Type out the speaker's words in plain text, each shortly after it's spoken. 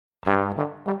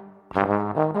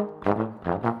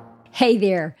Hey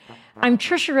there, I'm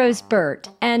Trisha Rose Burt,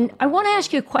 and I want to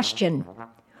ask you a question.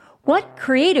 What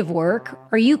creative work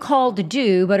are you called to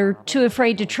do but are too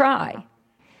afraid to try?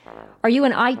 Are you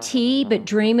an IT but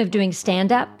dream of doing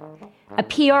stand-up? A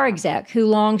PR exec who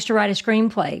longs to write a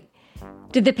screenplay?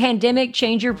 Did the pandemic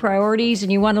change your priorities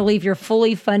and you want to leave your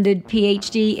fully funded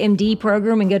PhD, MD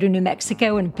program and go to New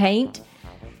Mexico and paint?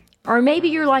 Or maybe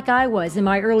you're like I was in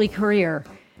my early career,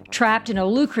 trapped in a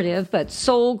lucrative but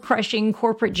soul-crushing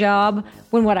corporate job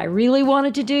when what I really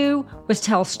wanted to do was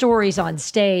tell stories on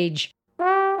stage.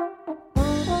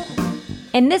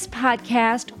 In this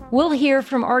podcast, we'll hear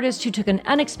from artists who took an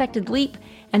unexpected leap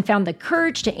and found the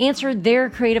courage to answer their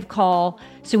creative call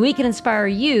so we can inspire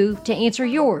you to answer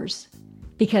yours.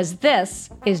 Because this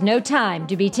is no time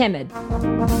to be timid.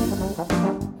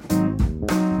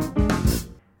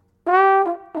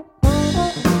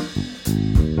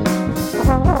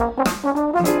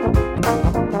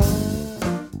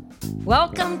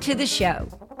 Welcome to the show.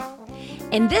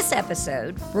 In this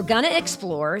episode, we're going to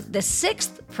explore the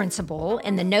sixth principle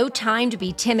in the No Time to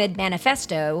Be Timid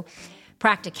manifesto: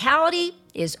 practicality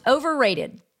is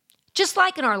overrated. Just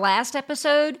like in our last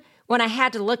episode, when I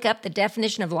had to look up the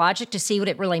definition of logic to see what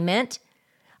it really meant,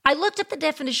 I looked up the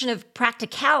definition of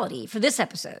practicality for this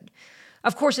episode.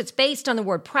 Of course, it's based on the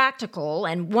word practical,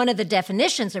 and one of the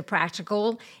definitions of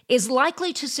practical is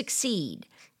likely to succeed,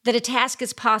 that a task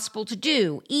is possible to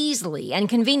do easily and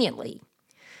conveniently.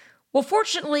 Well,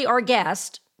 fortunately, our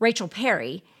guest, Rachel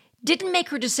Perry, didn't make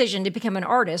her decision to become an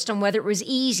artist on whether it was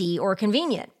easy or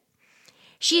convenient.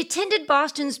 She attended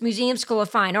Boston's Museum School of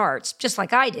Fine Arts, just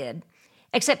like I did,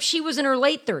 except she was in her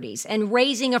late 30s and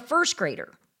raising a first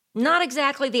grader. Not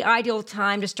exactly the ideal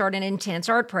time to start an intense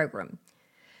art program.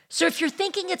 So if you're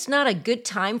thinking it's not a good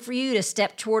time for you to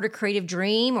step toward a creative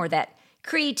dream, or that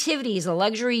creativity is a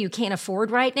luxury you can't afford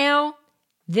right now,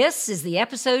 this is the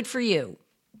episode for you.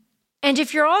 And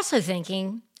if you're also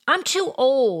thinking, I'm too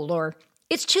old, or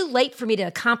it's too late for me to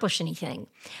accomplish anything,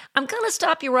 I'm going to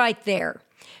stop you right there.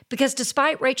 Because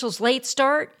despite Rachel's late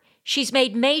start, she's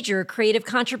made major creative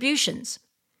contributions.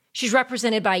 She's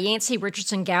represented by Yancey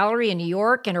Richardson Gallery in New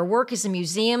York, and her work is in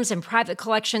museums and private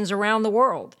collections around the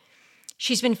world.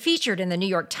 She's been featured in the New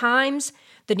York Times,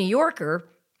 The New Yorker,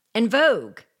 and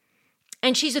Vogue.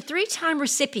 And she's a 3-time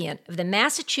recipient of the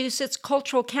Massachusetts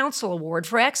Cultural Council Award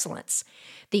for Excellence,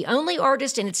 the only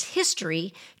artist in its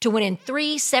history to win in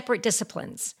 3 separate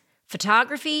disciplines: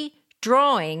 photography,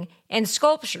 drawing, and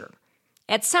sculpture.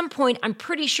 At some point, I'm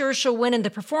pretty sure she'll win in the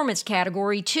performance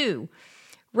category, too.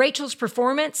 Rachel's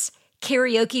performance,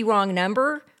 Karaoke Wrong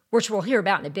Number, which we'll hear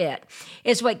about in a bit,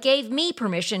 is what gave me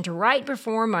permission to write and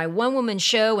perform my one-woman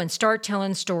show and start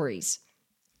telling stories.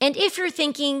 And if you're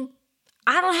thinking,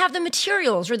 I don't have the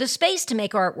materials or the space to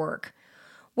make artwork,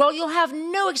 well, you'll have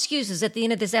no excuses at the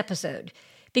end of this episode,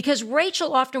 because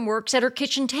Rachel often works at her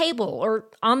kitchen table or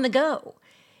on the go.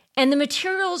 And the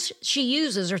materials she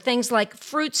uses are things like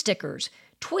fruit stickers,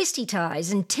 twisty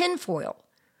ties, and tinfoil.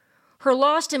 Her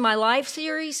Lost in My Life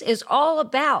series is all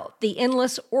about the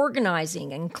endless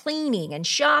organizing and cleaning and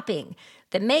shopping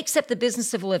that makes up the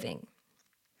business of living.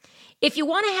 If you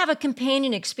want to have a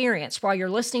companion experience while you're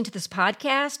listening to this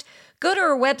podcast, go to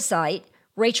her website,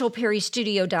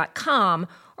 rachelperrystudio.com,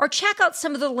 or check out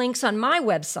some of the links on my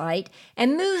website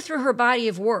and move through her body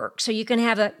of work so you can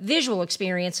have a visual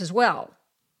experience as well.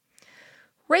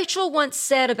 Rachel once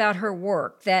said about her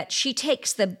work that she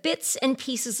takes the bits and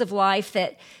pieces of life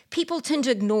that people tend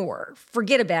to ignore,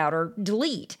 forget about, or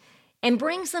delete, and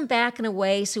brings them back in a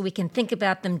way so we can think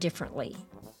about them differently.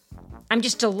 I'm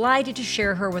just delighted to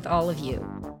share her with all of you.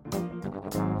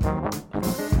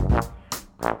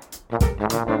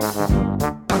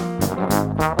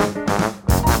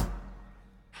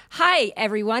 Hi,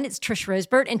 everyone. It's Trish Rose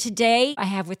Burt, and today I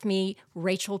have with me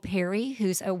Rachel Perry,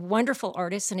 who's a wonderful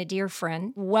artist and a dear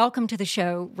friend. Welcome to the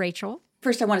show, Rachel.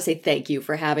 First, I want to say thank you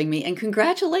for having me, and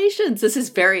congratulations. This is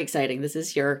very exciting. This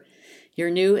is your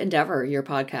new endeavor, your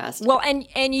podcast. Well,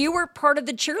 and you were part of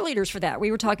the cheerleaders for that. We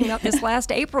were talking about this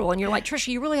last April, and you're like, Trisha,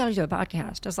 you really ought to do a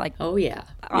podcast. I was like, oh, yeah.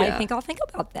 I think I'll think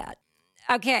about that.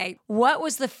 Okay. What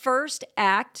was the first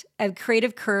act of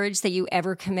creative courage that you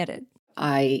ever committed?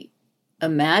 I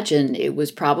imagine it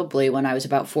was probably when I was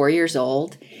about 4 years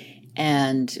old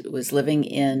and was living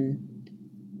in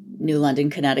New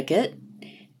London, Connecticut.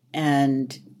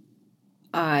 And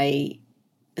I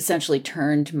essentially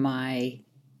turned my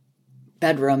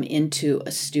bedroom into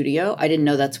a studio. I didn't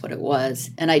know that's what it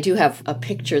was. And I do have a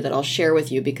picture that I'll share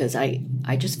with you because I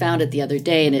just found it the other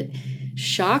day, and it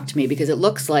shocked me because it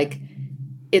looks like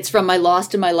It's from my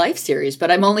Lost in My Life series, but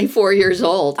I'm only 4 years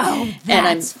old. Oh, that's and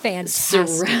I'm fantastic.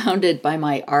 Surrounded by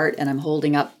my art, and I'm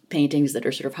holding up paintings that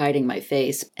are sort of hiding my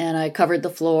face. And I covered the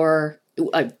floor,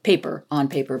 on paper,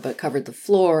 but covered the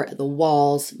floor, the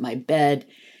walls, my bed.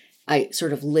 I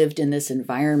sort of lived in this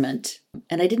environment,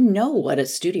 and I didn't know what a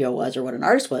studio was or what an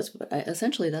artist was, but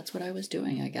essentially that's what I was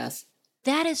doing, I guess.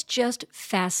 That is just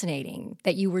fascinating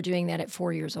that you were doing that at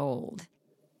 4 years old.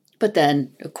 But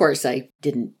then, of course, I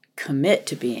didn't commit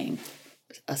to being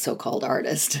a so-called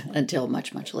artist until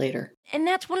much, much later. And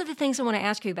that's one of the things I want to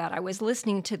ask you about. I was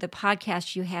listening to the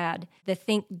podcast you had, the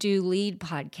Think, Do, Lead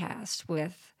podcast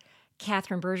with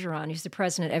Catherine Bergeron, who's the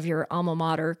president of your alma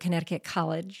mater, Connecticut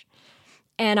College.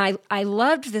 And I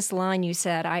loved this line you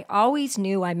said, I always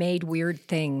knew I made weird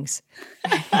things.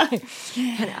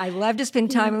 And I love to spend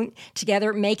time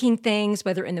together making things,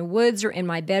 whether in the woods or in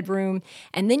my bedroom.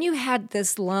 And then you had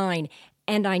this line,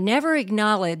 and I never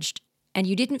acknowledged, and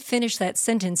you didn't finish that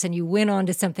sentence, and you went on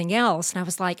to something else. And I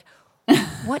was like,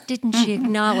 what didn't she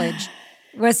acknowledge?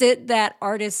 Was it that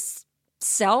artist's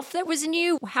self that was in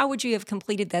you? How would you have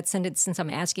completed that sentence, since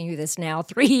I'm asking you this now,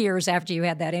 3 years after you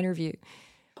had that interview?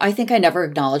 I think I never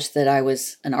acknowledged that I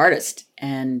was an artist,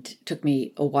 and it took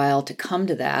me a while to come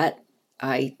to that.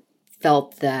 I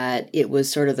felt that it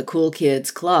was sort of the cool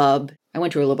kids club. I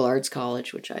went to a liberal arts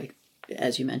college, which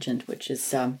as you mentioned, which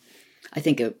is, I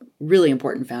think, a really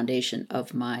important foundation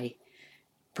of my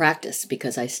practice,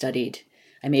 because I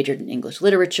majored in English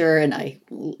literature, and I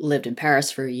lived in Paris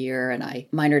for a year, and I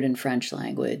minored in French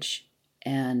language,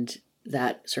 and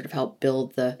that sort of helped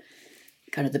build the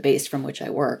kind of the base from which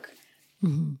I work.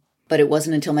 Mm-hmm. But it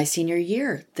wasn't until my senior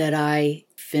year that I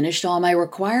finished all my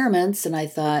requirements, and I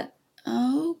thought,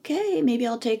 okay, maybe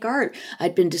I'll take art.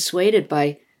 I'd been dissuaded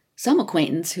by some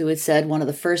acquaintance who had said one of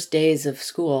the first days of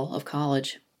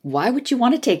college, why would you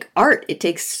want to take art? It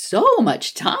takes so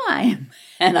much time.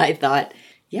 And I thought,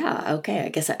 yeah,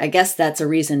 okay, I guess that's a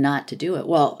reason not to do it.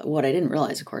 Well, what I didn't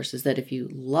realize, of course, is that if you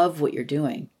love what you're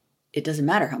doing, it doesn't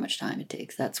matter how much time it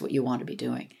takes. That's what you want to be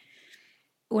doing.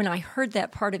 When I heard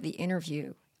that part of the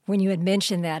interview, when you had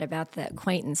mentioned that about the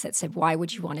acquaintance that said, why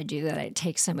would you want to do that? It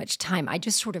takes so much time. I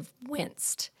just sort of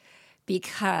winced,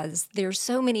 because there's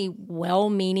so many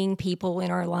well-meaning people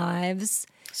in our lives.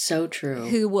 So true.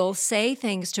 Who will say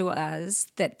things to us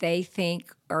that they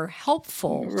think are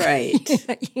helpful. Right.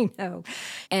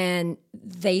 And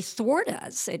they thwart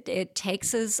us. It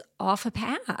takes us off a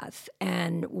path.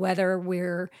 And whether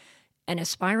we're an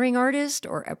aspiring artist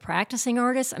or a practicing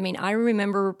artist. I mean, I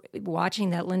remember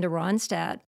watching that Linda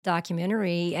Ronstadt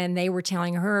documentary, and they were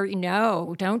telling her,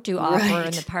 no, don't do opera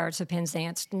and the Pirates of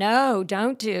Penzance. No,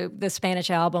 don't do the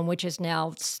Spanish album, which is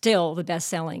now still the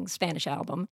best-selling Spanish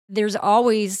album. There's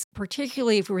always,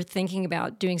 particularly if we're thinking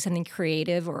about doing something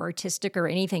creative or artistic or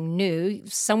anything new,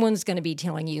 someone's going to be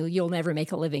telling you, you'll never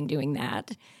make a living doing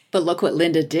that. But look what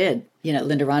Linda did.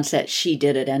 Linda Ronstadt, she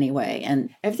did it anyway. And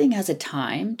everything has a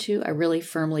time, too. I really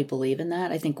firmly believe in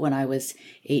that. I think when I was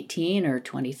 18 or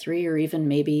 23 or even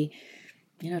maybe,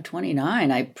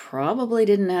 29, I probably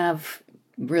didn't have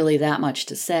really that much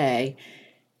to say.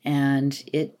 And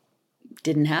it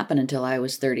didn't happen until I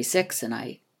was 36. And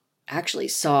I actually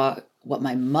saw what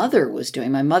my mother was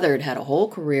doing. My mother had had a whole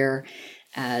career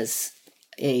as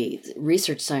a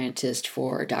research scientist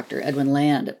for Dr. Edwin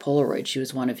Land at Polaroid. She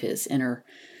was one of his inner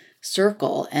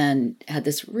circle and had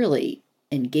this really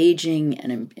engaging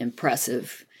and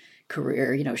impressive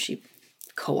career. She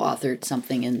co-authored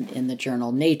something in the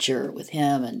journal Nature with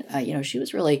him. And, she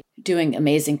was really doing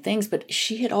amazing things, but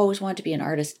she had always wanted to be an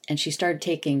artist. And she started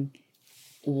taking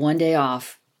one day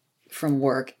off from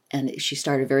work, and she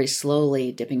started very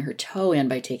slowly dipping her toe in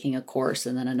by taking a course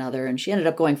and then another, and she ended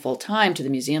up going full-time to the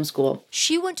museum school.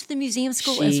 She went to the museum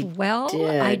school She as well?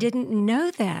 did. I didn't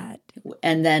know that.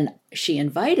 And then she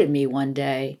invited me one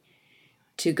day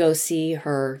to go see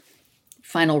her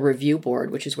final review board,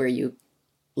 which is where you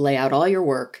lay out all your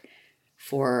work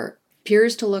for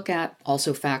peers to look at,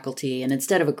 also faculty, and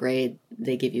instead of a grade,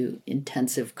 they give you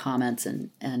intensive comments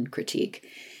and critique.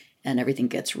 And everything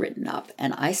gets written up.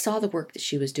 And I saw the work that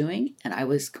she was doing, and I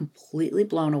was completely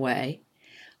blown away.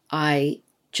 I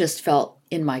just felt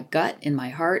in my gut, in my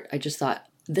heart, I just thought,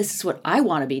 this is what I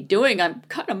want to be doing. I'm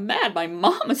kind of mad my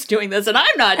mom is doing this, and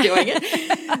I'm not doing it.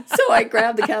 So I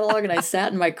grabbed the catalog, and I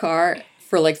sat in my car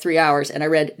for like 3 hours, and I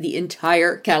read the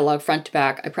entire catalog front to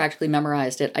back. I practically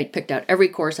memorized it. I picked out every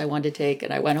course I wanted to take,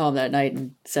 and I went home that night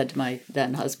and said to my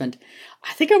then husband,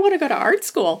 I think I want to go to art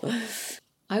school.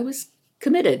 I was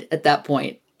committed at that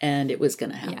point, and it was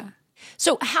going to happen. Yeah.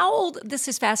 So this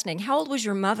is fascinating, how old was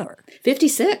your mother?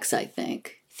 56, I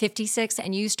think. 56,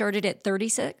 and you started at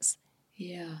 36?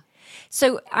 Yeah.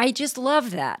 So I just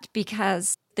love that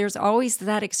because there's always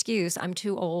that excuse, I'm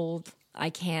too old, I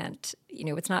can't,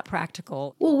 it's not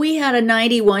practical. Well, we had a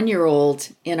 91-year-old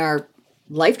in our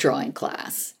life drawing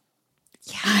class.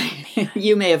 Yeah.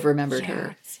 You may have remembered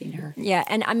her, seen her. Yeah,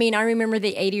 and I remember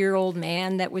the 80-year-old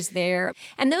man that was there.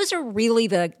 And those are really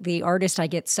the artists I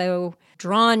get so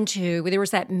drawn to. There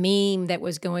was that meme that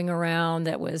was going around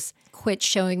that was, quit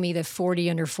showing me the 40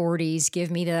 under 40s,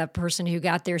 give me the person who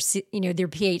got their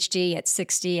PhD at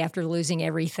 60 after losing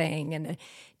everything, and the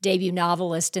debut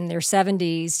novelist in their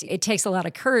 70s. It takes a lot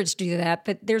of courage to do that,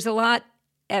 but there's a lot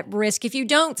at risk if you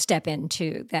don't step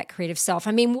into that creative self.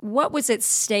 What was at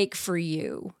stake for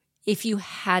you if you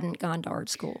hadn't gone to art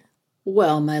school?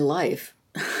 Well, my life.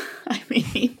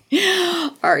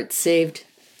 Art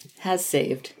has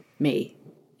saved me.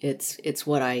 It's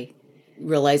what I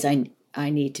realize I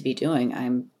need to be doing.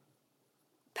 I'm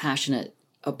passionate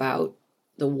about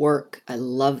the work. I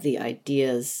love the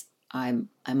ideas. I'm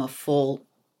a full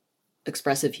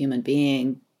expressive human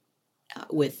being,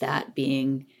 with that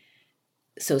being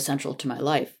so central to my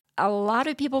life. A lot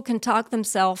of people can talk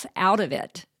themselves out of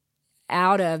it,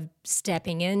 out of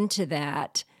stepping into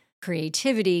that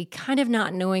creativity, kind of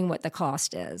not knowing what the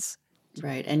cost is.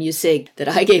 Right. And you say that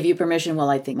I gave you permission. Well,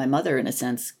 I think my mother, in a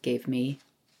sense, gave me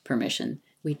permission.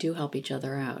 We do help each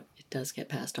other out. It does get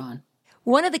passed on.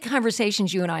 One of the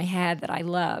conversations you and I had that I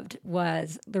loved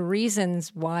was the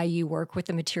reasons why you work with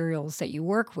the materials that you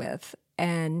work with.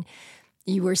 And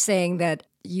you were saying that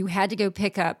you had to go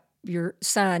pick up your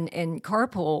son in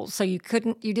carpool, so you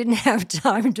didn't have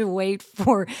time to wait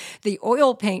for the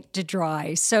oil paint to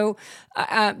dry. So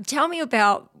tell me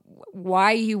about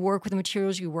why you work with the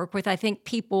materials you work with. I think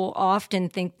people often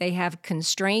think they have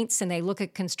constraints, and they look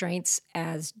at constraints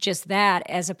as just that,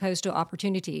 as opposed to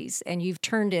opportunities. And you've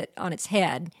turned it on its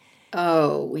head.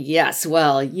 Oh, yes.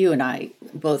 Well, you and I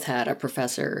both had a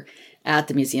professor at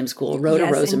the museum school, Rhoda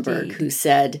Rosenberg, indeed, who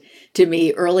said to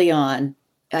me early on,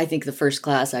 I think the first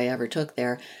class I ever took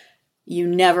there, you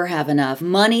never have enough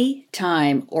money,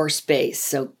 time, or space,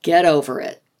 so get over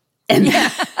it. And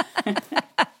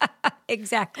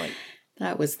exactly.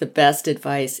 That was the best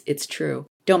advice. It's true.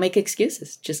 Don't make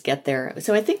excuses. Just get there.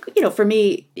 So I think, for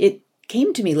me, it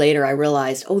came to me later. I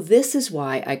realized, this is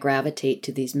why I gravitate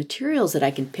to these materials that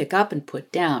I can pick up and put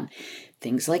down.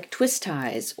 Things like twist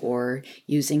ties, or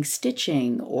using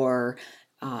stitching, or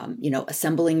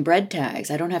assembling bread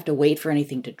tags. I don't have to wait for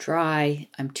anything to dry.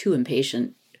 I'm too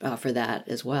impatient for that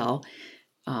as well.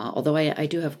 Although I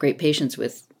do have great patience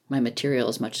with my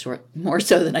materials, much more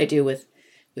so than I do with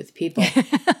people.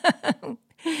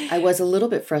 I was a little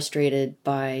bit frustrated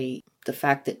by the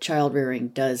fact that child rearing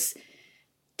does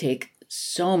take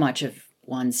so much of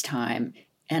one's time.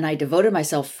 And I devoted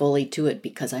myself fully to it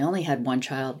because I only had one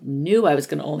child, knew I was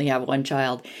going to only have one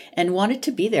child, and wanted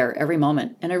to be there every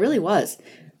moment. And I really was.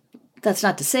 That's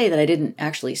not to say that I didn't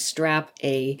actually strap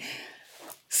a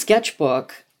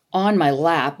sketchbook on my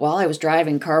lap while I was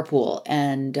driving carpool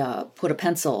and put a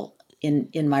pencil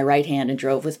in my right hand and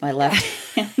drove with my left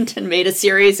hand and made a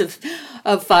series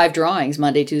of 5 drawings,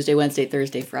 Monday, Tuesday, Wednesday,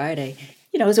 Thursday, Friday.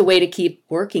 As a way to keep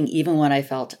working even when I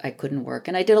felt I couldn't work.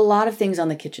 And I did a lot of things on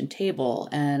the kitchen table,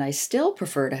 and I still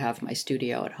prefer to have my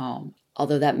studio at home,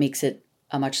 although that makes it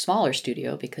a much smaller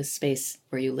studio because space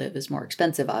where you live is more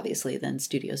expensive, obviously, than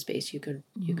studio space you could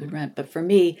rent. But for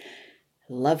me,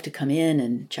 I love to come in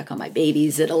and check on my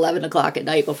babies at 11 o'clock at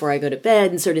night before I go to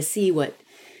bed and sort of see what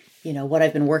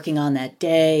I've been working on that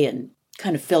day and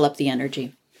kind of fill up the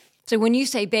energy. So when you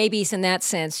say babies in that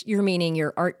sense, you're meaning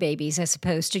your art babies as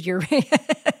opposed to your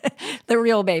the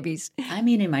real babies. I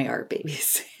mean in my art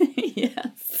babies,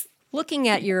 yes. Looking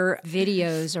at your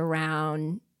videos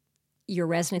around your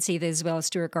residency at the Isabella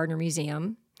Stewart Gardner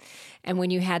Museum, and when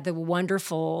you had the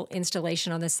wonderful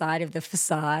installation on the side of the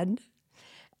facade,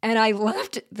 and I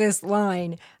loved this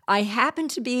line, I happened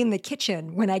to be in the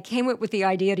kitchen when I came up with the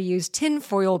idea to use tin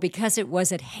foil because it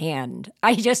was at hand.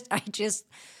 I just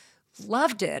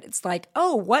loved it. It's like,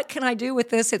 what can I do with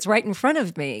this? It's right in front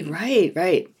of me.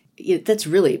 Right. That's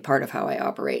really part of how I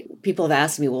operate. People have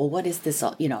asked me, well, what is this,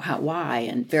 why?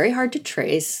 And very hard to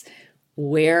trace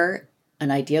where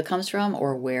an idea comes from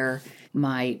or where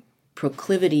my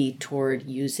proclivity toward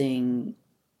using,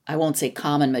 I won't say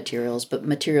common materials, but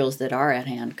materials that are at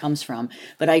hand comes from.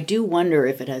 But I do wonder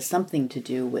if it has something to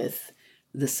do with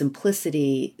the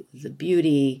simplicity, the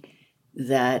beauty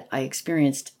that I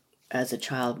experienced as a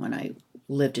child when I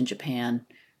lived in Japan.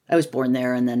 I was born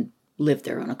there and then lived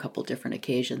there on a couple different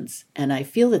occasions. And I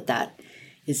feel that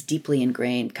is deeply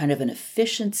ingrained, kind of an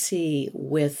efficiency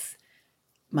with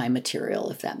my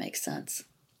material, if that makes sense.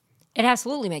 It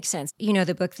absolutely makes sense. You know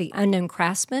the book, The Unknown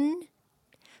Craftsman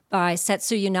by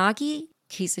Setsuya Nagi?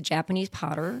 He's a Japanese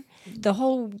potter. The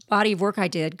whole body of work I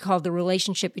did called The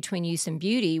Relationship Between Use and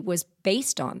Beauty was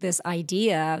based on this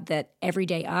idea that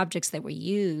everyday objects that we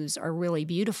use are really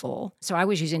beautiful. So I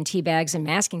was using tea bags and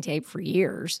masking tape for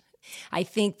years. I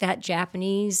think that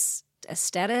Japanese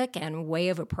aesthetic and way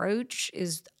of approach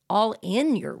is all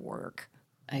in your work.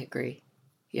 I agree.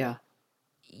 Yeah.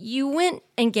 You went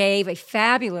and gave a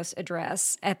fabulous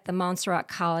address at the Montserrat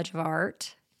College of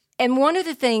Art. And one of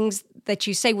the things that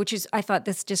you say, which is, I thought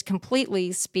this just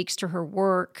completely speaks to her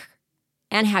work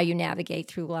and how you navigate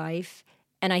through life,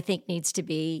 and I think needs to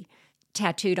be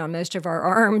tattooed on most of our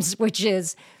arms, which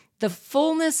is the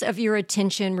fullness of your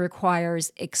attention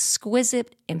requires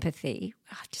exquisite empathy.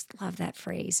 I just love that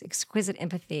phrase, exquisite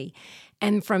empathy.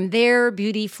 And from there,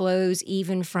 beauty flows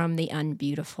even from the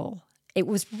unbeautiful. It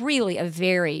was really a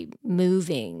very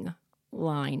moving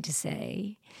line to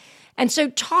say. And so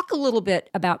talk a little bit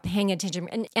about paying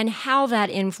attention and how that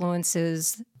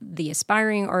influences the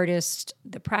aspiring artist,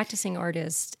 the practicing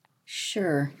artist.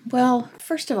 Sure. Well,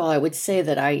 first of all, I would say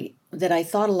that I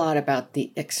thought a lot about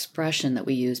the expression that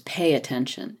we use, pay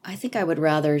attention. I think I would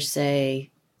rather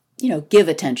say, give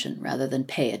attention rather than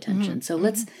pay attention. Mm-hmm. So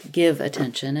let's give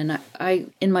attention. And I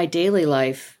in my daily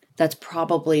life, that's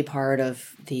probably part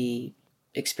of the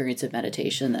experience of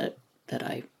meditation that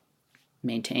I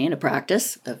maintain, a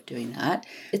practice of doing that.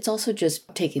 It's also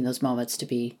just taking those moments to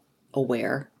be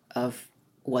aware of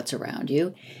what's around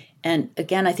you. And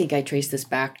again, I think I trace this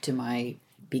back to my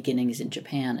beginnings in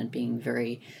Japan and being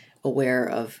very aware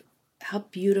of how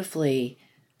beautifully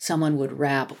someone would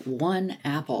wrap one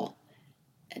apple.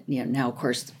 Now, of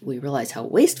course, we realize how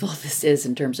wasteful this is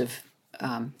in terms of,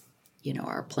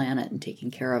 our planet and taking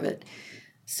care of it.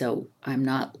 So I'm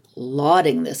not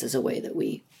lauding this as a way that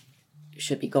we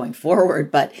should be going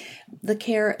forward, but the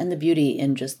care and the beauty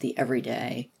in just the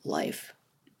everyday life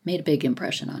made a big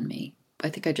impression on me. I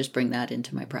think I just bring that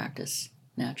into my practice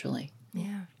naturally.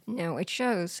 Yeah. No, it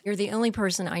shows. You're the only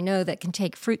person I know that can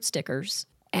take fruit stickers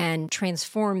and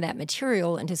transform that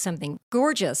material into something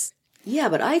gorgeous. Yeah,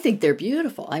 but I think they're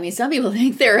beautiful. I mean, some people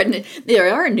think they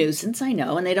are a nuisance, I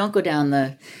know, and they don't go down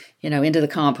into the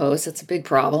compost. That's a big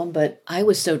problem. But I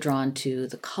was so drawn to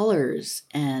the colors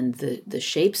and the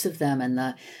shapes of them and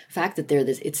the fact that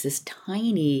it's this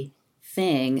tiny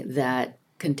thing that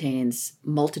contains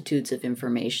multitudes of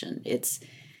information. It's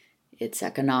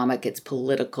economic, it's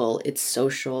political, it's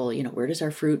social. Where does our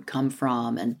fruit come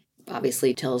from? And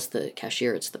obviously tells the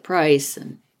cashier it's the price.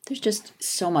 And there's just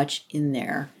so much in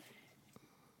there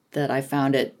that I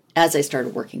found it, as I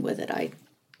started working with it, I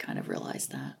kind of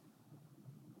realized that.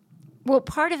 Well,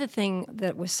 part of the thing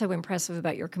that was so impressive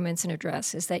about your commencement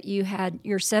address is that you had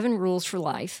your 7 rules for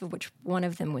life, of which one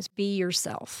of them was be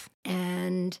yourself.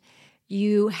 And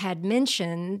you had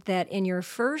mentioned that in your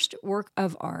first work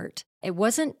of art, it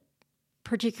wasn't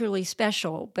particularly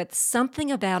special, but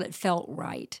something about it felt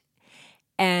right.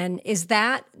 And is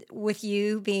that with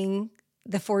you being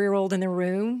the 4-year-old in the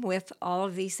room with all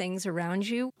of these things around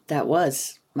you? That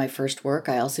was my first work.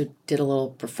 I also did a little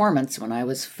performance when I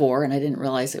was 4, and I didn't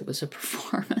realize it was a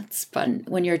performance. But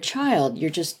when you're a child,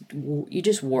 you just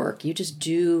work. You just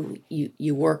do.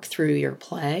 You work through your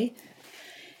play,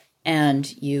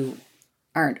 and you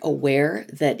aren't aware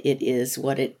that it is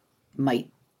what it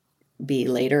might be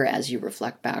later as you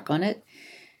reflect back on it.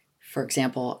 For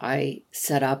example, I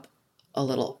set up a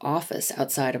little office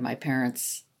outside of my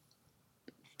parents'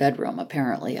 bedroom.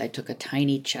 Apparently, I took a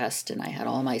tiny chest and I had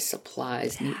all my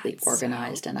supplies neatly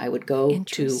organized, and I would go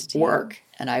to work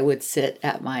and I would sit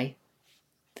at my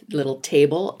little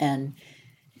table and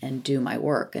do my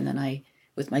work. And then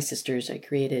with my sisters,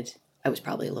 I was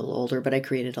probably a little older, but I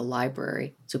created a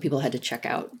library. So people had to check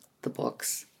out the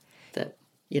books that,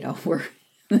 were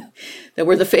that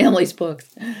were the family's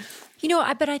books.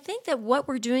 But I think that what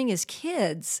we're doing as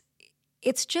kids,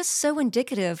 it's just so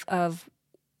indicative of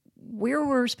where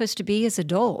we're supposed to be as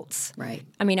adults. Right.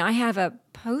 I mean, I have a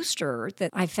poster that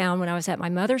I found when I was at my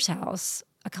mother's house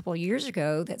a couple of years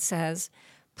ago that says,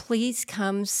 "Please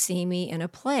come see me in a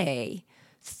play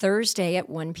Thursday at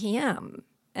 1 p.m."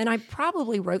 And I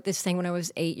probably wrote this thing when I was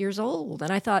 8 years old.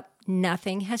 And I thought,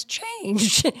 nothing has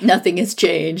changed. Nothing has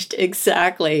changed.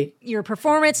 Exactly. Your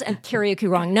performance and Karaoke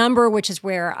Wrong Number, which is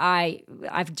where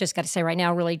I've just got to say right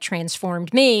now, really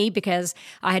transformed me, because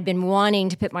I had been wanting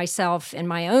to put myself in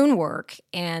my own work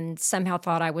and somehow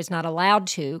thought I was not allowed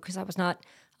to, because I was not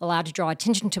allowed to draw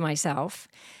attention to myself.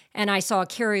 and I saw a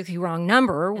karaoke wrong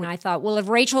number, and I thought, well, if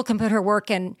Rachel can put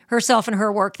herself in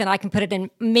her work, then I can put it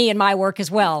in me and my work as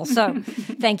well. So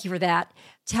thank you for that.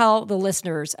 Tell the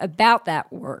listeners about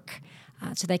that work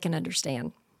so they can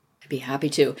understand. I'd be happy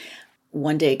to.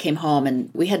 One day I came home and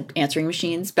we had answering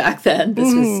machines back then.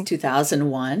 This was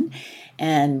 2001.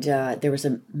 And there was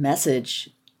a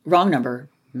wrong number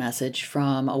message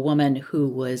from a woman who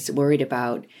was worried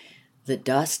about the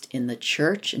dust in the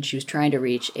church, and she was trying to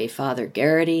reach a Father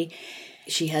Garrity.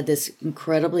 She had this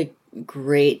incredibly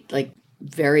great,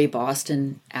 very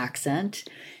Boston accent.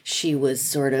 She was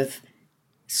sort of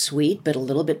sweet, but a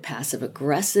little bit passive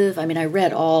aggressive. I mean, I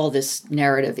read all this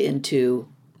narrative into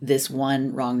this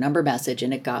one wrong number message,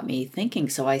 and it got me thinking.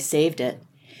 So I saved it,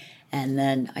 and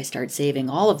then I started saving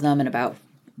all of them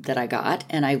that I got,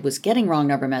 and I was getting wrong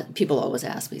number people always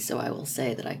ask me, so I will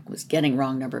say that I was getting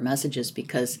wrong number messages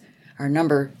because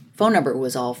our phone number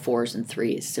was all 4s and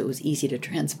 3s, so it was easy to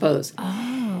transpose.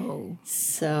 Oh.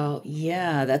 So,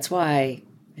 yeah, that's why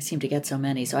I seem to get so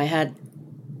many. So I had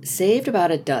saved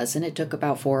about a dozen. It took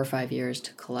about 4 or 5 years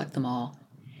to collect them all.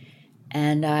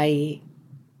 And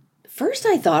first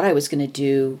I thought I was going to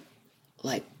do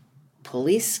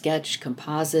police sketch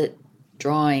composite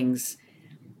drawings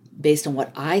based on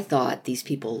what I thought these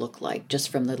people looked like, just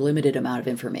from the limited amount of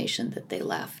information that they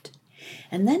left.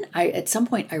 And then at some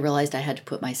point I realized I had to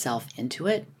put myself into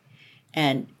it.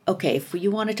 And okay, if you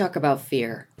want to talk about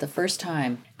fear, the first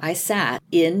time I sat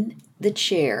in the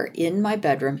chair in my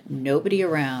bedroom, nobody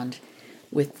around,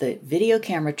 with the video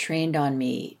camera trained on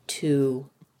me to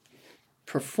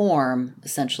perform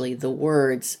essentially the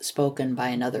words spoken by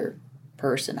another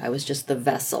person. I was just the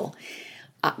vessel.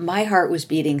 My heart was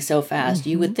beating so fast.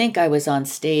 You would think I was on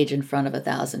stage in front of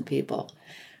 1,000 people.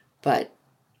 But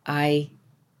I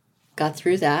got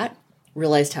through that,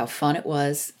 realized how fun it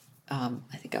was.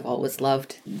 I think I've always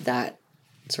loved that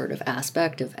sort of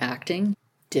aspect of acting.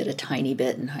 Did a tiny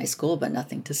bit in high school, but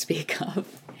nothing to speak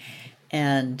of.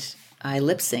 And I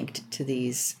lip-synced to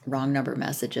these wrong number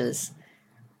messages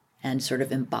and sort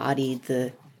of embodied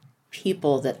the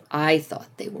people that I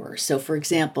thought they were. So, for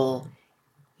example,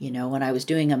 when I was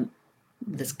doing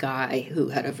this guy who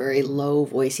had a very low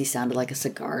voice, he sounded like a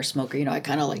cigar smoker. I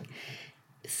kind of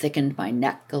thickened my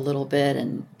neck a little bit,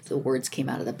 and the words came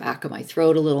out of the back of my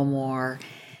throat a little more.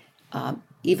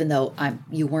 Even though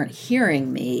you weren't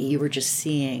hearing me, you were just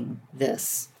seeing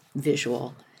this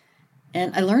visual.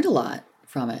 And I learned a lot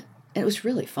from it. And it was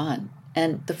really fun.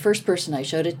 And the first person I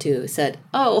showed it to said,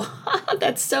 "Oh,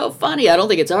 that's so funny. I don't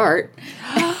think it's art."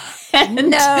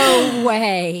 No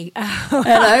way. And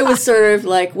I was sort of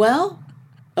like, well,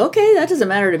 okay, that doesn't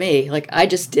matter to me. I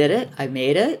just did it. I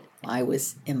made it. I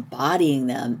was embodying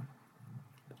them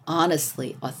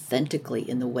honestly, authentically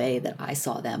in the way that I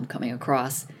saw them coming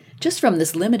across just from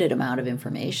this limited amount of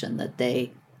information that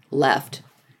they left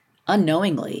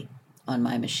unknowingly on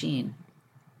my machine.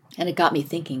 And it got me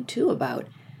thinking, too, about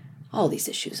all these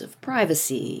issues of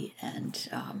privacy and,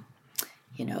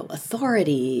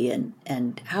 authority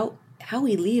and how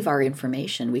we leave our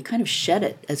information. We kind of shed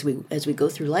it as we go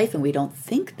through life, and we don't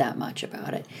think that much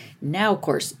about it. Now, of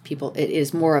course, it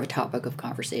is more of a topic of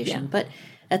conversation, but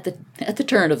at the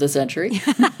turn of the century,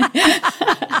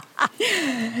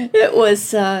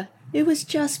 it was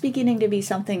just beginning to be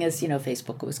something as,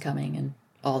 Facebook was coming and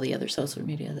all the other social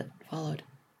media that followed.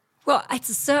 Well,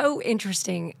 it's so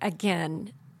interesting.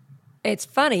 Again, it's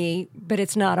funny, but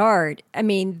it's not art. I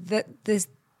mean,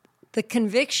 the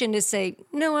conviction to say,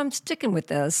 no, I'm sticking with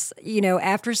this,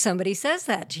 after somebody says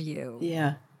that to you.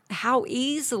 Yeah. How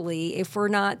easily, if we're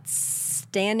not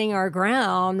standing our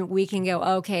ground, we can go,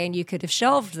 okay, and you could have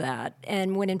shelved that.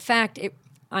 And when in fact,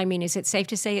 is it safe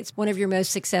to say it's one of your most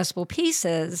successful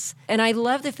pieces? And I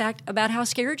love the fact about how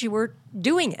scared you were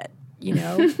doing it.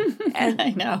 And, I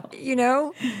know.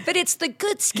 But it's the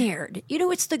good scared.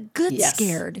 It's the good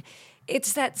scared.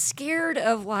 It's that scared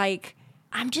of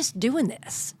I'm just doing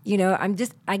this.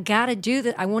 I got to do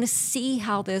that. I want to see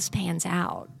how this pans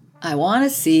out. I want to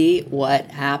see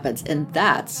what happens. And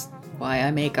that's why I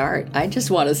make art. I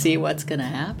just want to see what's going to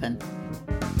happen.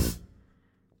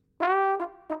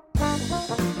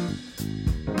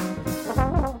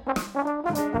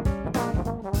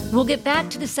 We'll get back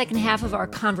to the second half of our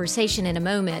conversation in a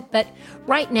moment, but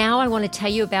right now I want to tell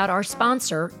you about our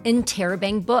sponsor,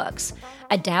 Interrobang Books,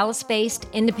 a Dallas-based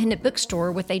independent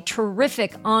bookstore with a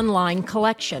terrific online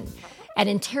collection. At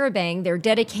Interrobang, their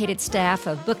dedicated staff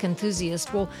of book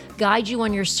enthusiasts will guide you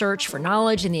on your search for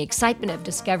knowledge and the excitement of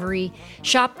discovery.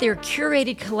 Shop their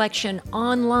curated collection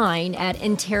online at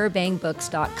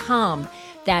interrobangbooks.com.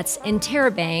 That's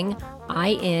Interrobang,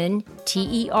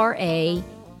 INTERABANG,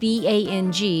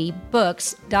 BANG,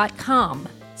 books.com.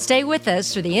 Stay with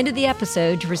us through the end of the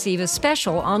episode to receive a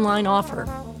special online offer.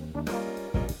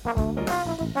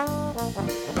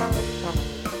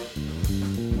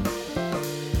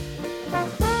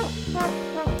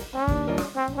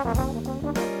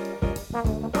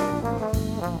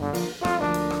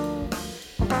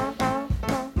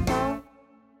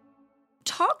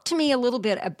 Talk to me a little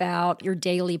bit about your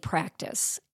daily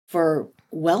practice. For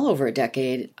well over a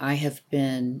decade, I have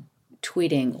been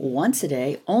tweeting once a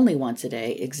day, only once a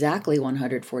day, exactly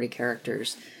 140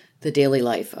 characters, the daily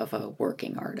life of a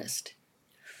working artist.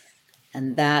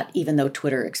 And that, even though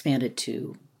Twitter expanded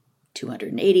to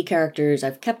 280 characters,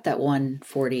 I've kept that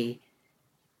 140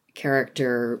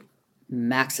 character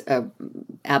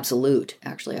absolute,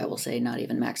 actually, I will say, not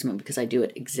even maximum, because I do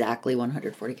it exactly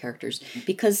 140 characters.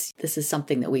 Because this is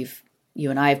something that you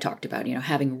and I have talked about,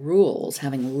 having rules,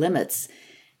 having limits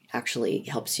actually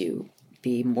helps you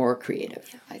be more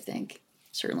creative, I think,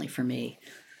 certainly for me.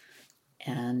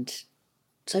 And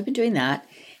so I've been doing that.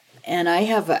 And I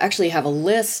actually have a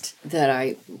list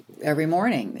that every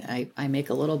morning, I make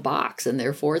a little box, and there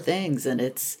are 4 things, and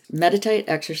it's meditate,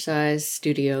 exercise,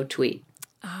 studio, tweet.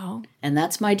 Oh. And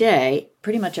that's my day.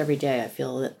 Pretty much every day I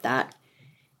feel that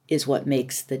is what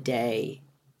makes the day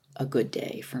a good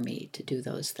day for me, to do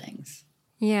those things.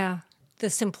 Yeah,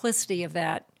 the simplicity of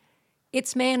that.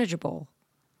 It's manageable.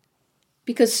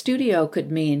 Because studio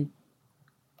could mean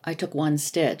I took 1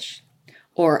 stitch,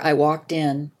 or I walked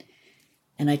in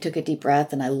and I took a deep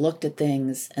breath and I looked at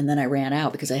things, and then I ran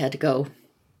out because I had to go,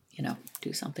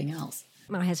 do something else.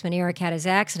 My husband Eric had his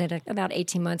accident about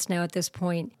 18 months now at this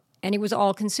point, and it was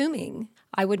all consuming.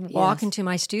 I would walk into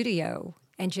my studio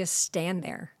and just stand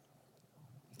there.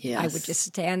 Yes. I would just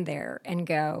stand there and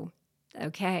go,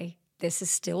 okay, this is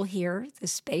still here. The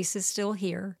space is still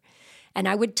here. And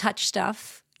I would touch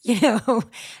stuff,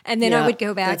 and then I would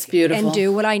go back and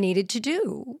do what I needed to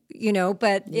do,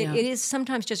 but it is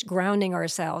sometimes just grounding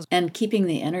ourselves. And keeping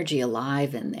the energy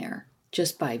alive in there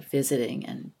just by visiting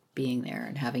and being there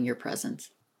and having your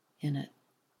presence in it.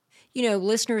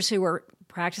 Listeners who are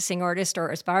practicing artists or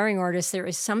aspiring artists, there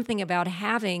is something about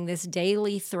having this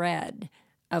daily thread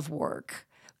of work,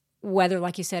 whether,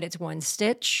 like you said, it's 1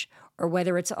 stitch, or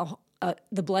whether it's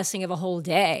the blessing of a whole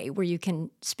day where you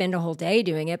can spend a whole day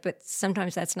doing it, but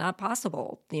sometimes that's not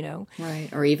possible, Right,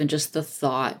 or even just the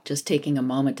thought, just taking a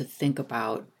moment to think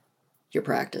about your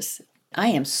practice. I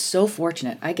am so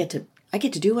fortunate. I get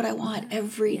to do what I want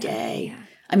every day. Yeah.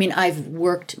 I mean, I've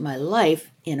worked my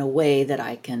life in a way that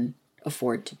I can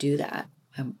afford to do that.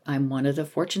 I'm one of the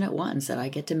fortunate ones that I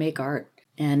get to make art.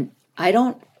 And I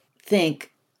don't think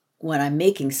when I'm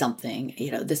making something,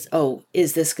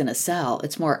 is this going to sell?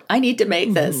 It's more, I need to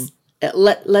make this.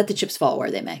 Let the chips fall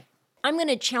where they may. I'm going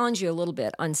to challenge you a little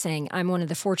bit on saying I'm one of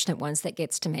the fortunate ones that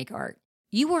gets to make art.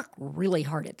 You work really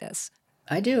hard at this.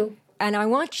 I do. And I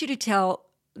want you to tell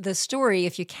the story,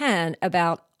 if you can,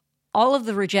 about all of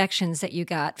the rejections that you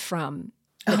got from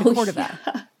the Cordova.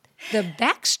 Yeah. The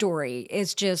backstory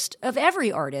is just of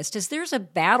every artist is there's a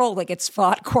battle that gets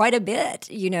fought quite a bit,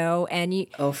 and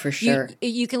for sure.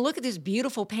 You can look at this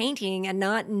beautiful painting and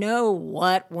not know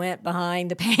what went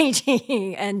behind the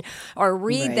painting or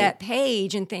read that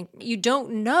page and think you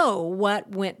don't know what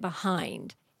went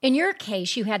behind. In your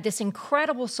case, you had this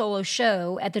incredible solo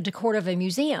show at the Cordova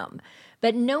Museum,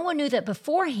 but no one knew that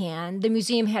beforehand the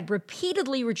museum had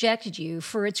repeatedly rejected you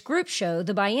for its group show,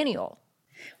 the Biennial.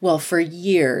 Well, for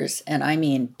years, and I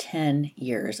mean 10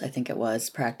 years, I think it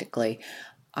was practically,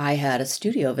 I had a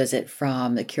studio visit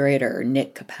from the curator,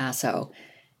 Nick Capasso,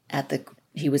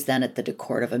 he was then at the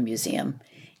Cordova Museum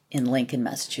in Lincoln,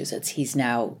 Massachusetts. He's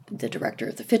now the director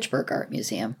of the Fitchburg Art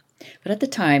Museum. But at the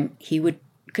time, he would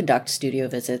conduct studio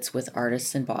visits with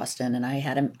artists in Boston, and I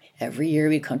had him every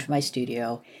year. He'd come to my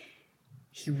studio.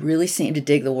 He really seemed to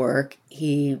dig the work.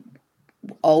 He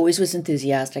always was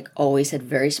enthusiastic, always had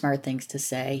very smart things to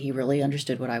say. He really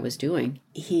understood what I was doing.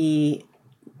 He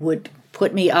would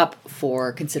put me up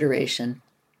for consideration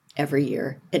every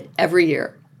year. And every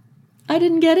year, I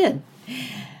didn't get in.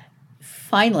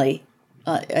 Finally,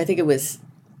 I think it was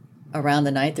around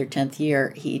the 9th or 10th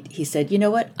year, he said, you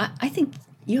know what, I think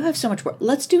you have so much work.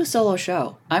 Let's do a solo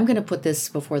show. I'm going to put this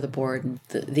before the board. And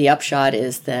the upshot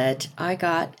is that I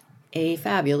got a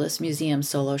fabulous museum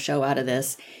solo show out of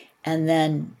this. And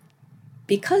then,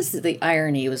 because the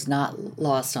irony was not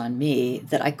lost on me,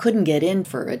 that I couldn't get in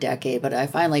for a decade, but I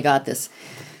finally got this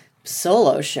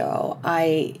solo show,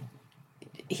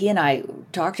 he and I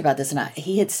talked about this, and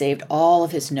he had saved all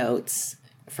of his notes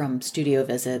from studio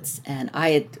visits, and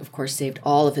I had, of course, saved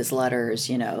all of his letters,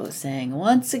 saying,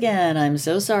 once again, I'm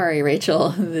so sorry, Rachel,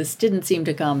 this didn't seem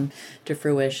to come to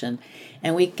fruition.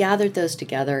 And we gathered those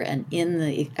together, and in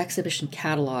the exhibition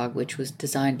catalog, which was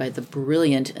designed by the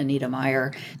brilliant Anita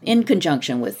Meyer, in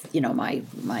conjunction with,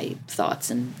 my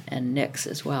thoughts and Nick's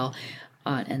as well,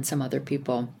 and some other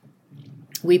people,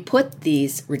 we put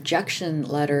these rejection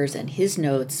letters and his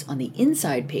notes on the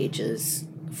inside pages,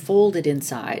 folded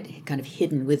inside, kind of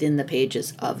hidden within the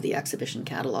pages of the exhibition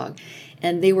catalog.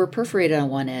 And they were perforated on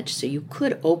one edge, so you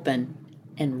could open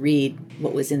and read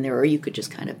what was in there, or you could just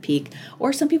kind of peek,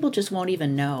 or some people just won't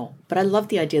even know. But I love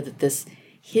the idea that this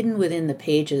hidden within the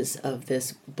pages of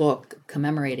this book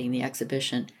commemorating the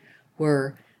exhibition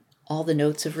were all the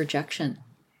notes of rejection.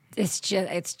 It's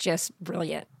just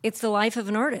brilliant. It's the life of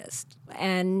an artist.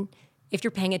 And if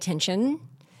you're paying attention,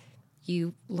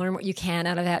 you learn what you can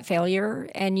out of that failure,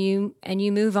 and you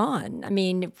move on. I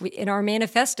mean, in our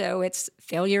manifesto, it's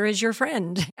failure is your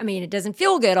friend. I mean, it doesn't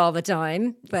feel good all the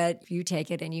time, but you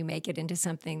take it and you make it into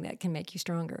something that can make you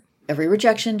stronger. Every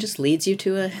rejection just leads you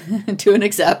to an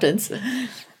acceptance.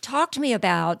 Talk to me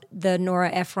about the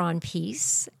Nora Ephron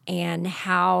piece and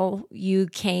how you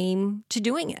came to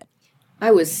doing it. I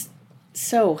was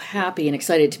so happy and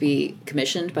excited to be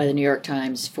commissioned by the New York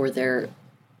Times for their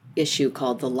issue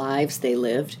called The Lives They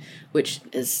Lived, which,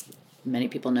 as many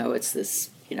people know, it's this,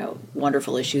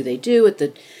 wonderful issue they do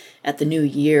at the new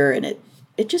year, and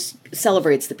it just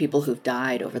celebrates the people who've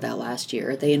died over that last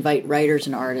year. They invite writers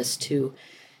and artists to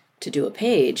do a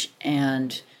page.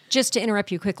 And just to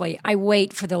interrupt you quickly, I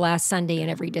wait for the last Sunday in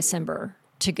every December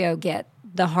to go get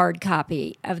the hard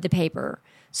copy of the paper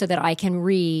so that I can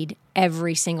read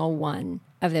every single one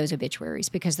of those obituaries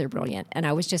because they're brilliant. And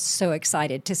I was just so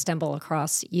excited to stumble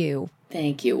across you.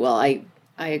 Thank you. Well, I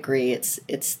agree.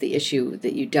 It's the issue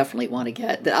that you definitely want to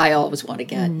get, that I always want to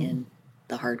get in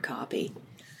the hard copy.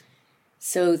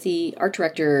 So the art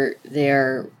director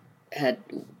there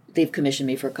they've commissioned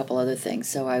me for a couple other things,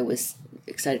 so I was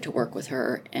excited to work with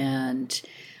her. And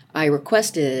I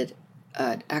requested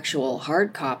an actual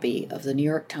hard copy of the New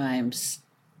York Times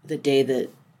the day that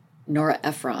Nora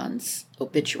Ephron's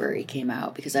obituary came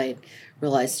out, because I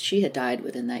realized she had died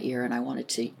within that year and I wanted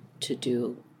to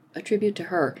do a tribute to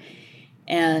her.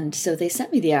 And so they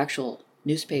sent me the actual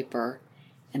newspaper,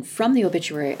 and from the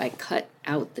obituary I cut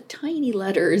out the tiny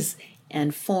letters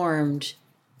and formed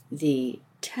the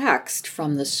text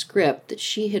from the script that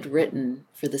she had written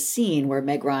for the scene where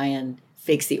Meg Ryan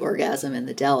fakes the orgasm in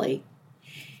the deli.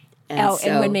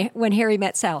 And when Harry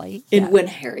met Sally. When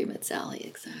Harry met Sally,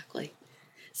 exactly.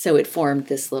 So it formed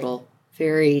this little,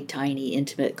 very tiny,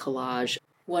 intimate collage.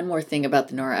 One more thing about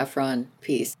the Nora Ephron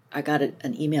piece. I got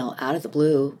an email out of the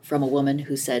blue from a woman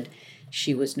who said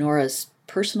she was Nora's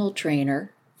personal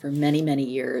trainer for many, many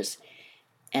years,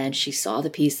 and she saw the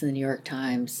piece in the New York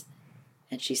Times,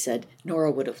 and she said Nora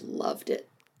would have loved it.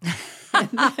 And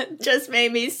that just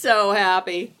made me so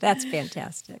happy. That's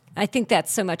fantastic. I think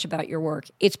that's so much about your work.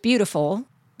 It's beautiful,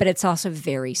 but it's also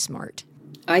very smart.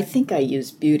 I think I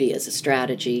use beauty as a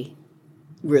strategy,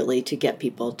 really, to get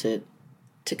people to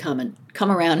come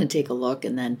around and take a look.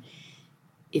 And then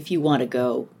if you want to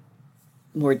go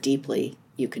more deeply,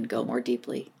 you can go more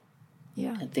deeply.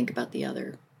 Yeah. And think about the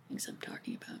other things I'm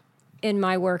talking about. In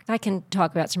my work, I can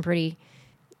talk about some pretty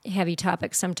heavy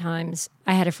topics sometimes.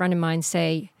 I had a friend of mine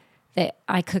say that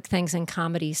I cook things in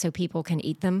comedy so people can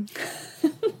eat them.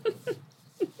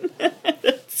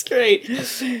 That's great.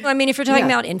 I mean, if you're talking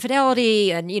about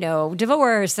infidelity and,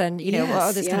 divorce and,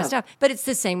 all this kind of stuff. But it's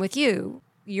the same with you.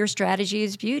 Your strategy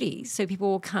is beauty. So people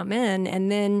will come in and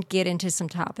then get into some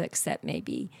topics that may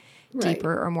be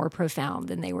deeper or more profound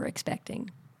than they were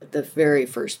expecting. The very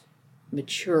first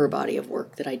mature body of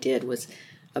work that I did was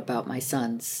about my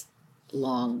son's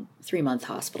long 3-month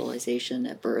hospitalization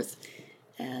at birth.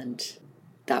 And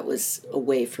that was a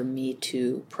way for me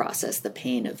to process the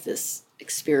pain of this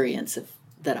experience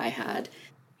that I had.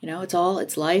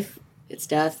 It's life, it's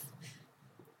death.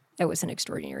 It was an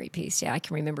extraordinary piece. Yeah, I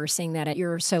can remember seeing that at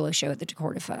your solo show at the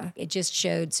Decortifa. It just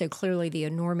showed so clearly the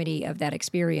enormity of that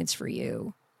experience for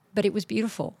you. But it was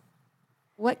beautiful.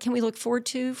 What can we look forward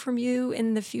to from you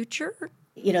in the future?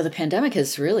 The pandemic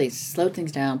has really slowed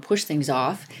things down, pushed things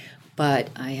off. But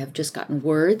I have just gotten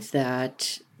word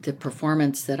that the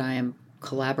performance that I am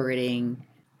collaborating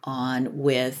on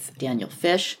with Daniel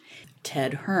Fish,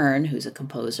 Ted Hearn, who's a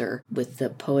composer, with the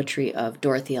poetry of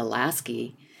Dorothea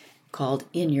Lasky, called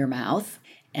In Your Mouth.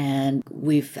 And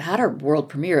we've had our world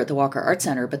premiere at the Walker Art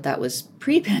Center, but that was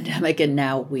pre-pandemic, and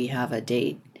now we have a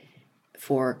date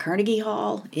for Carnegie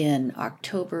Hall in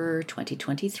October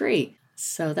 2023.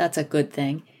 So that's a good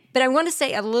thing. But I want to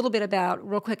say a little bit about,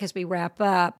 real quick as we wrap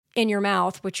up, In Your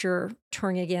Mouth, which you're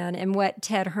touring again, and what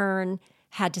Ted Hearn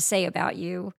had to say about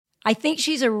you. I think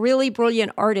she's a really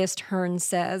brilliant artist, Hearn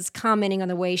says, commenting on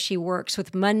the way she works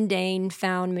with mundane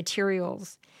found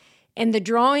materials. In the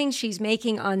drawings she's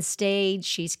making on stage,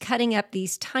 she's cutting up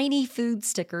these tiny food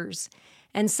stickers,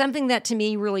 and something that to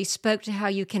me really spoke to how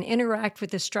you can interact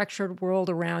with the structured world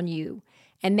around you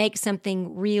and make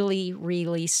something really,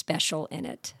 really special in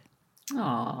it.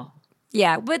 Aw.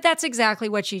 Yeah, but that's exactly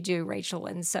what you do, Rachel.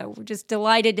 And so we're just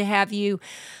delighted to have you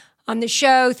on the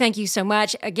show. Thank you so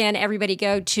much. Again, everybody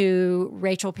go to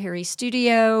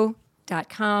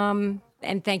rachelperrystudio.com.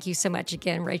 And thank you so much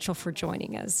again, Rachel, for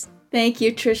joining us. Thank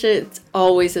you, Tricia. It's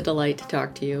always a delight to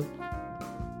talk to you.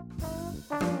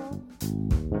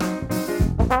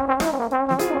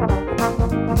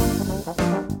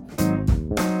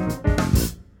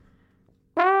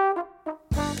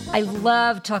 I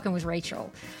love talking with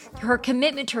Rachel. Her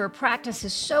commitment to her practice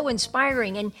is so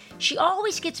inspiring, and she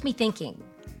always gets me thinking.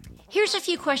 Here's a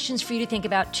few questions for you to think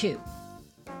about, too.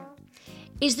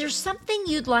 Is there something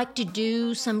you'd like to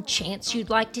do, some chance you'd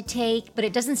like to take, but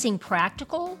it doesn't seem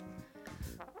practical?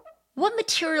 What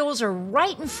materials are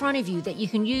right in front of you that you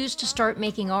can use to start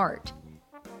making art?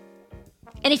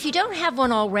 And if you don't have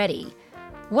one already,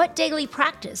 what daily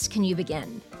practice can you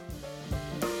begin?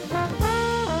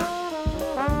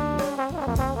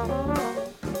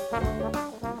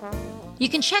 You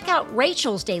can check out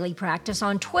Rachel's daily practice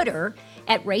on Twitter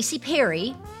at Racy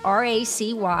Perry,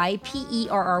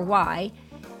 RACYPERRY,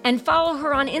 and follow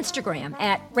her on Instagram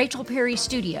at Rachel Perry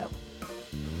Studio.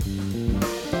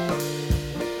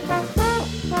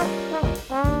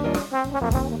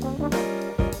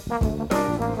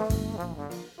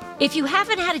 If you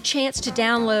haven't had a chance to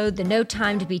download the No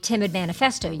Time to Be Timid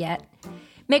Manifesto yet,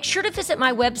 make sure to visit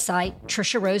my website,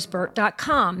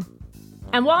 TriciaRoseBurt.com.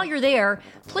 And while you're there,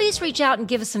 please reach out and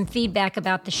give us some feedback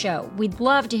about the show. We'd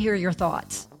love to hear your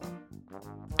thoughts.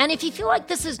 And if you feel like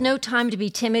this is no time to be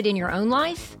timid in your own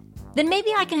life, then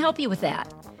maybe I can help you with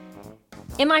that.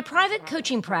 In my private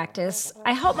coaching practice,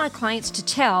 I help my clients to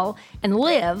tell and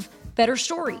live better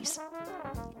stories.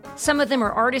 Some of them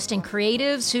are artists and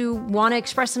creatives who want to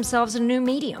express themselves in a new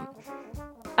medium.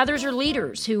 Others are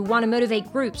leaders who want to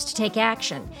motivate groups to take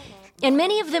action. And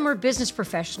many of them are business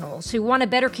professionals who want to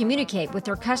better communicate with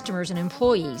their customers and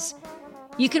employees.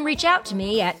 You can reach out to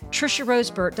me at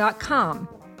TriciaRoseBurt.com.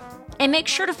 And make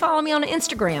sure to follow me on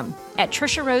Instagram at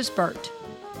TriciaRoseBurt.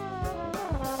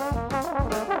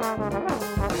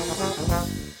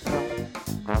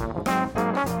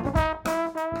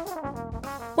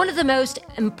 One of the most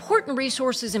important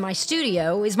resources in my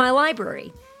studio is my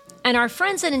library. And our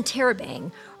friends at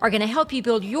Interabang are going to help you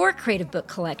build your creative book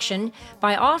collection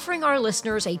by offering our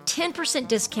listeners a 10%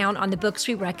 discount on the books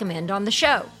we recommend on the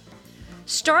show.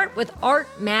 Start with Art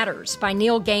Matters by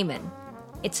Neil Gaiman.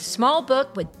 It's a small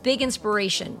book with big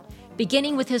inspiration,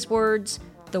 beginning with his words,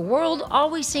 "The world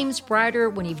always seems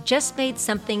brighter when you've just made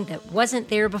something that wasn't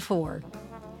there before."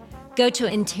 Go to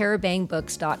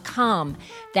interabangbooks.com.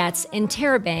 That's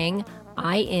Interabang,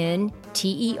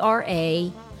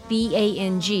 INTERABANG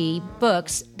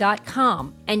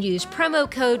books.com, and use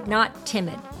promo code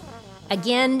NOTTIMID.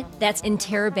 Again, that's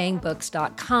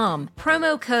interabangbooks.com.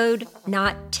 Promo code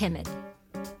NOTTIMID.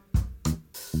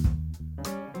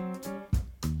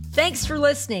 Thanks for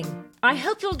listening. I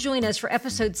hope you'll join us for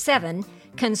episode 7,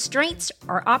 Constraints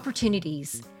Are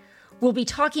Opportunities. We'll be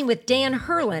talking with Dan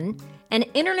Herlin, an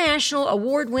international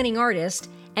award-winning artist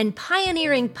and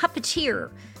pioneering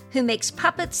puppeteer who makes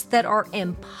puppets that are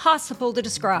impossible to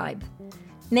describe.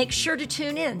 Make sure to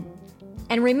tune in.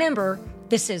 And remember,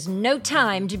 this is no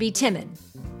time to be timid.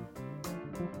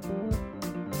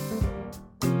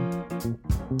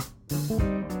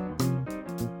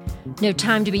 No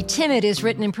Time to Be Timid is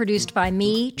written and produced by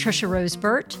me, Tricia Rose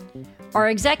Burt. Our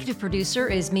executive producer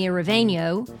is Mia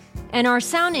Raveno, and our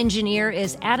sound engineer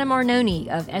is Adam Arnone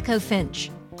of Echo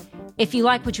Finch. If you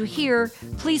like what you hear,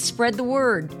 please spread the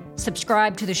word,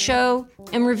 subscribe to the show,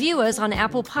 and review us on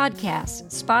Apple Podcasts,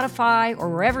 Spotify, or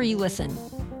wherever you listen.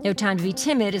 No Time to Be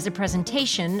Timid is a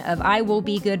presentation of I Will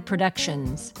Be Good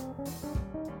Productions.